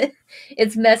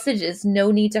message is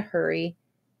no need to hurry.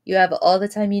 You have all the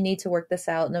time you need to work this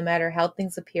out, no matter how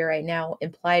things appear right now.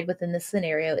 Implied within this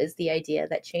scenario is the idea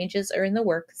that changes are in the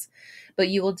works, but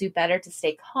you will do better to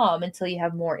stay calm until you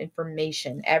have more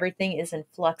information. Everything is in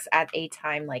flux at a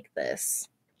time like this.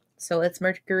 So it's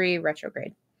Mercury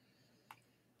retrograde.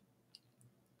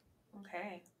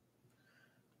 Okay.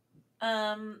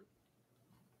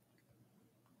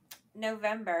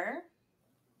 November.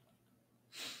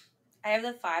 I have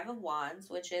the 5 of Wands,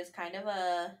 which is kind of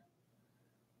a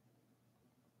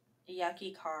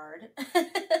yucky card.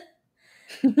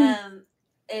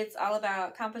 It's all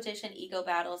about competition, ego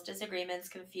battles, disagreements,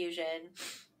 confusion.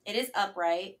 It is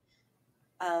upright,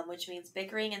 which means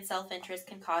bickering and self-interest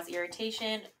can cause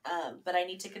irritation, but I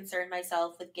need to concern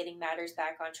myself with getting matters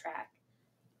back on track.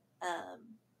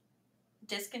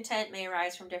 Discontent may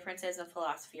arise from differences in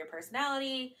philosophy or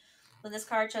personality. When this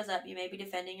card shows up, you may be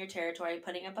defending your territory,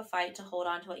 putting up a fight to hold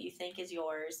on to what you think is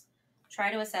yours.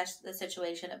 Try to assess the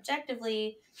situation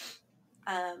objectively,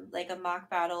 like a mock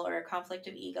battle or a conflict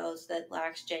of egos that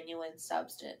lacks genuine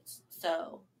substance.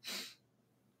 So,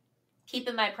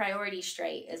 keeping my priorities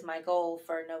straight is my goal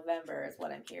for November, is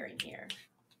what I'm hearing here.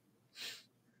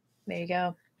 There you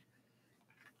go.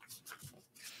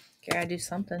 Gotta do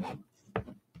something.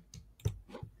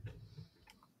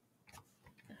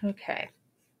 Okay.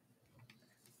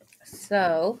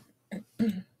 So,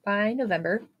 by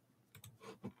November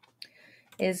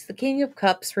is the King of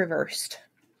Cups reversed.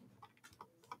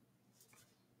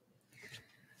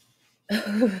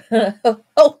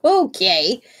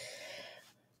 Okay.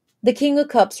 The King of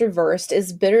Cups reversed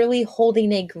is bitterly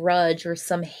holding a grudge or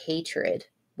some hatred,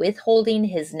 withholding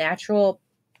his natural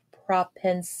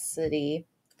propensity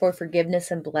for forgiveness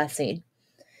and blessing.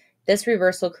 This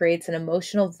reversal creates an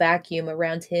emotional vacuum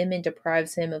around him and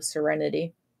deprives him of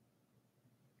serenity.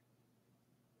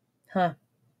 Huh.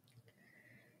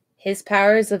 His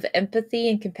powers of empathy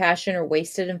and compassion are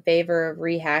wasted in favor of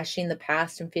rehashing the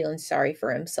past and feeling sorry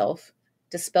for himself.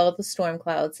 Dispel the storm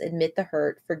clouds, admit the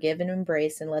hurt, forgive and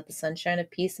embrace, and let the sunshine of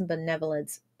peace and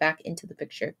benevolence back into the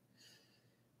picture.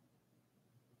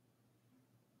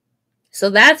 So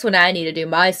that's when I need to do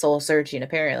my soul searching,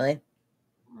 apparently.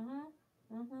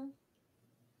 Mm-hmm. Mm-hmm.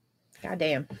 God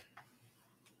damn.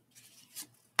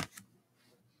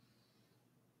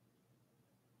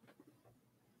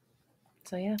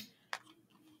 So yeah.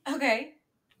 Okay.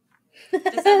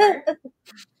 December.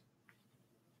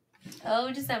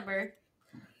 Oh, December.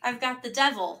 I've got the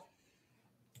devil.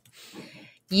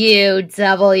 You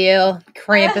devil, you.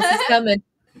 Krampus is coming.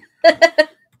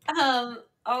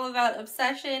 All about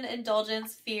obsession,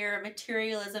 indulgence, fear,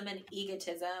 materialism, and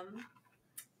egotism.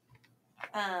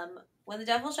 When the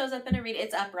devil shows up in a reading,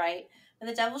 it's upright. When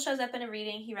the devil shows up in a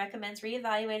reading, he recommends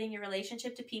reevaluating your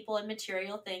relationship to people and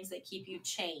material things that keep you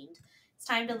chained. It's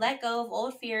time to let go of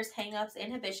old fears, hangups,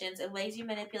 inhibitions, and ways you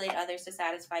manipulate others to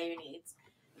satisfy your needs.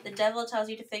 The devil tells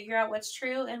you to figure out what's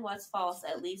true and what's false,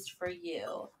 at least for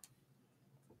you.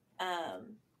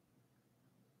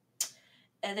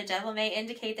 And the devil may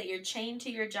indicate that you're chained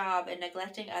to your job and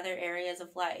neglecting other areas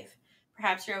of life.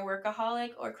 Perhaps you're a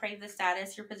workaholic or crave the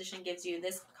status your position gives you.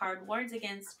 This card warns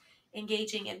against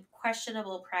engaging in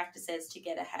questionable practices to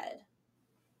get ahead.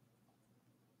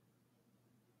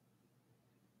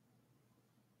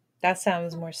 That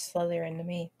sounds more Slytherin to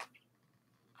me.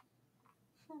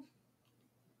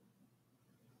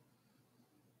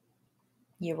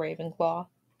 You Ravenclaw.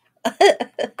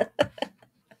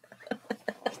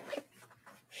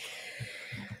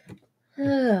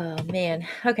 Oh, man.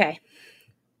 Okay.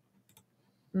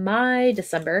 My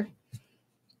December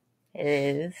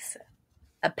is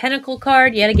a Pentacle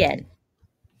card yet again.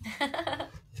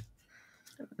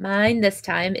 Mine this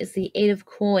time is the Eight of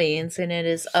Coins, and it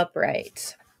is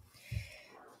upright.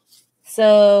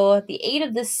 So the Eight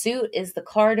of this suit is the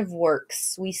card of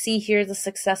works. We see here the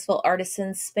successful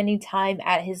artisan spending time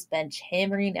at his bench,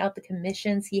 hammering out the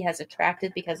commissions he has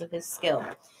attracted because of his skill.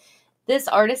 This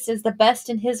artist is the best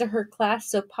in his or her class,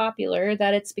 so popular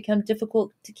that it's become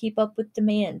difficult to keep up with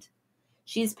demand.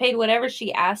 She's paid whatever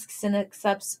she asks and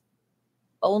accepts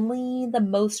only the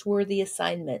most worthy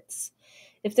assignments.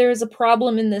 If there is a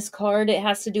problem in this card, it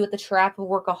has to do with the trap of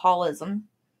workaholism.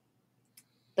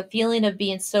 The feeling of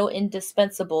being so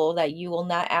indispensable that you will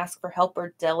not ask for help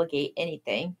or delegate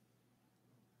anything.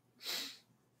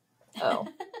 Oh.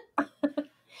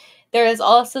 There is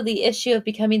also the issue of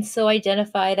becoming so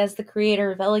identified as the creator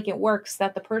of elegant works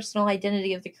that the personal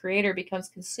identity of the creator becomes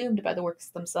consumed by the works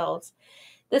themselves.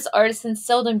 This artisan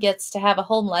seldom gets to have a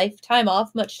home life, time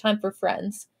off, much time for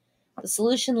friends. The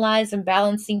solution lies in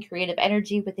balancing creative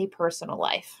energy with a personal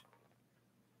life.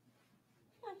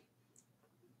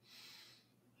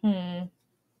 Mm-hmm.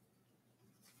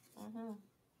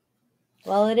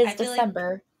 Well, it is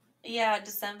December. Like,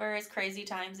 December is crazy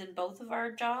times in both of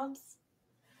our jobs.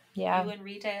 Yeah. You in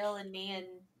retail and me in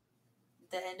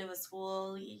the end of a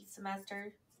school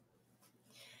semester.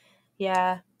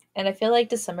 Yeah. And I feel like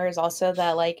December is also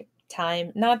that like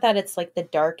time, not that it's like the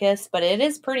darkest, but it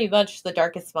is pretty much the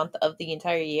darkest month of the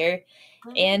entire year.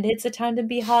 Mm-hmm. And it's a time to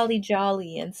be holly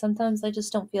jolly. And sometimes I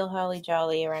just don't feel holly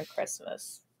jolly around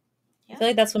Christmas. Yeah. I feel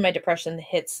like that's when my depression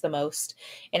hits the most.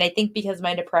 And I think because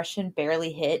my depression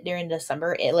barely hit during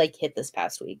December, it like hit this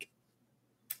past week.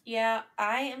 Yeah,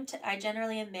 I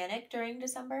generally am manic during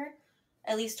December.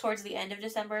 At least towards the end of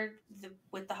December,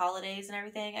 with the holidays and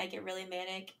everything, I get really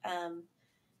manic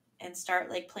and start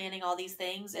like planning all these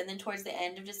things. And then towards the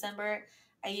end of December,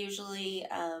 I usually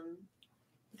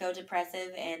go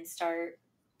depressive and start,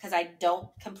 because I don't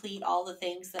complete all the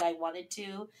things that I wanted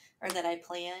to or that I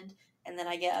planned, and then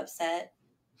I get upset.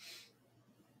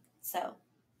 So.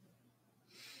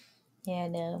 Yeah,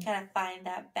 no. Gotta find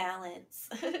that balance.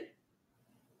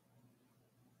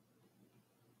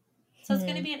 So it's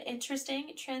going to be an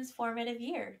interesting, transformative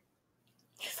year.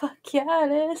 Fuck yeah,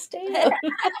 it is. Damn.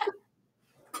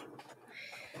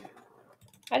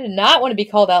 I did not want to be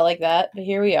called out like that, but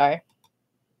here we are.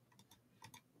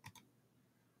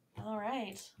 All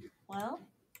right. Well.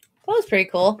 That was pretty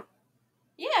cool.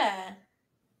 Yeah.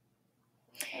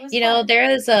 You know,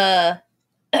 there's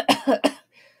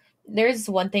there's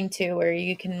one thing too where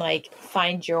you can like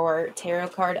find your tarot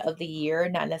card of the year,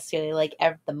 not necessarily like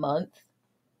every the month.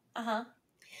 Uh-huh.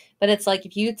 But it's like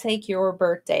if you take your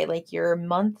birthday, like your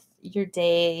month, your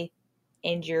day,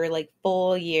 and your like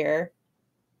full year.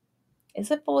 Is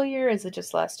it full year or is it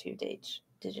just last two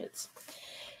digits?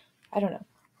 I don't know.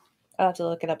 I'll have to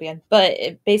look it up again.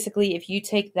 But basically, if you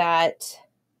take that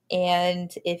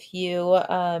and if you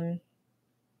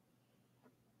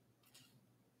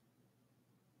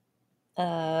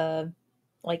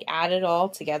like add it all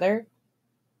together,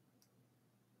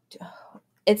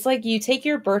 it's like you take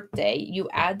your birthday, you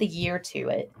add the year to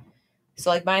it.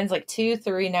 So like mine's like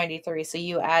 2/3/93. So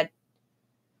you add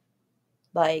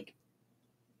like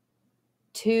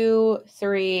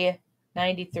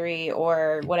 2/3/93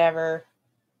 or whatever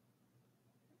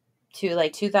to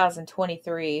like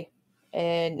 2023,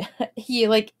 and you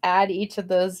like add each of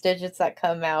those digits that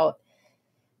come out,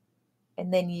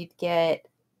 and then you'd get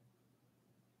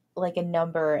like a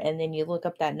number, and then you look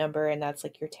up that number, and that's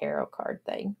like your tarot card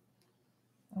thing.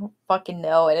 I don't fucking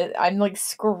know. And I'm like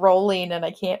scrolling and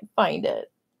I can't find it.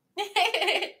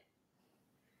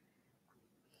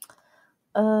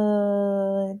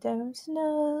 Don't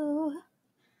know.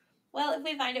 Well, if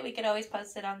we find it, we could always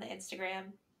post it on the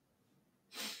Instagram.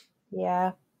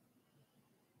 Yeah.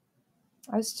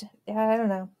 I don't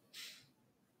know.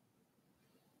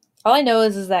 All I know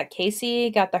is that Casey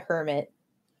got the Hermit.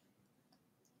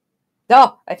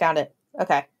 Oh, I found it.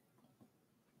 Okay.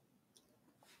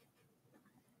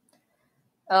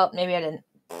 Oh, maybe I didn't.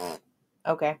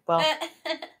 Okay, well.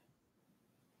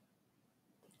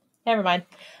 Never mind.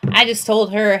 I just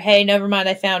told her, hey, never mind,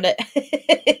 I found it.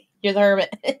 You're the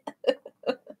Hermit.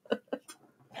 Oh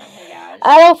my gosh.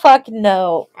 I don't fucking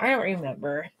know. I don't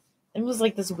remember. It was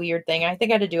like this weird thing. I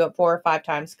think I had to do it 4 or 5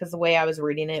 times because the way I was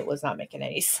reading it was not making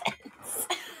any sense.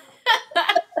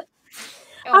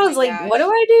 I was like, gosh. What do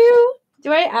I do?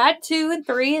 Do I add 2 and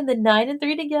 3 and then 9 and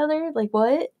 3 together? Like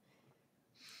what?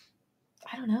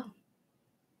 I don't know.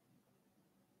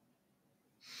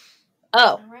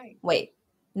 Oh, right. Wait.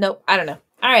 Nope, I don't know.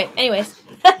 All right, anyways.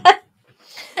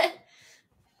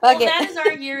 Well, that is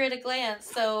our year at a glance.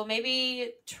 So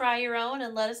maybe try your own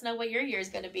and let us know what your year is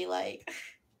going to be like.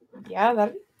 Yeah,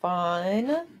 that'd be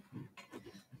fun.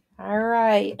 All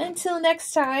right. Until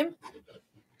next time.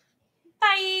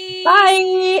 Bye.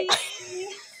 Bye.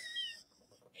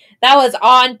 That was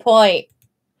on point.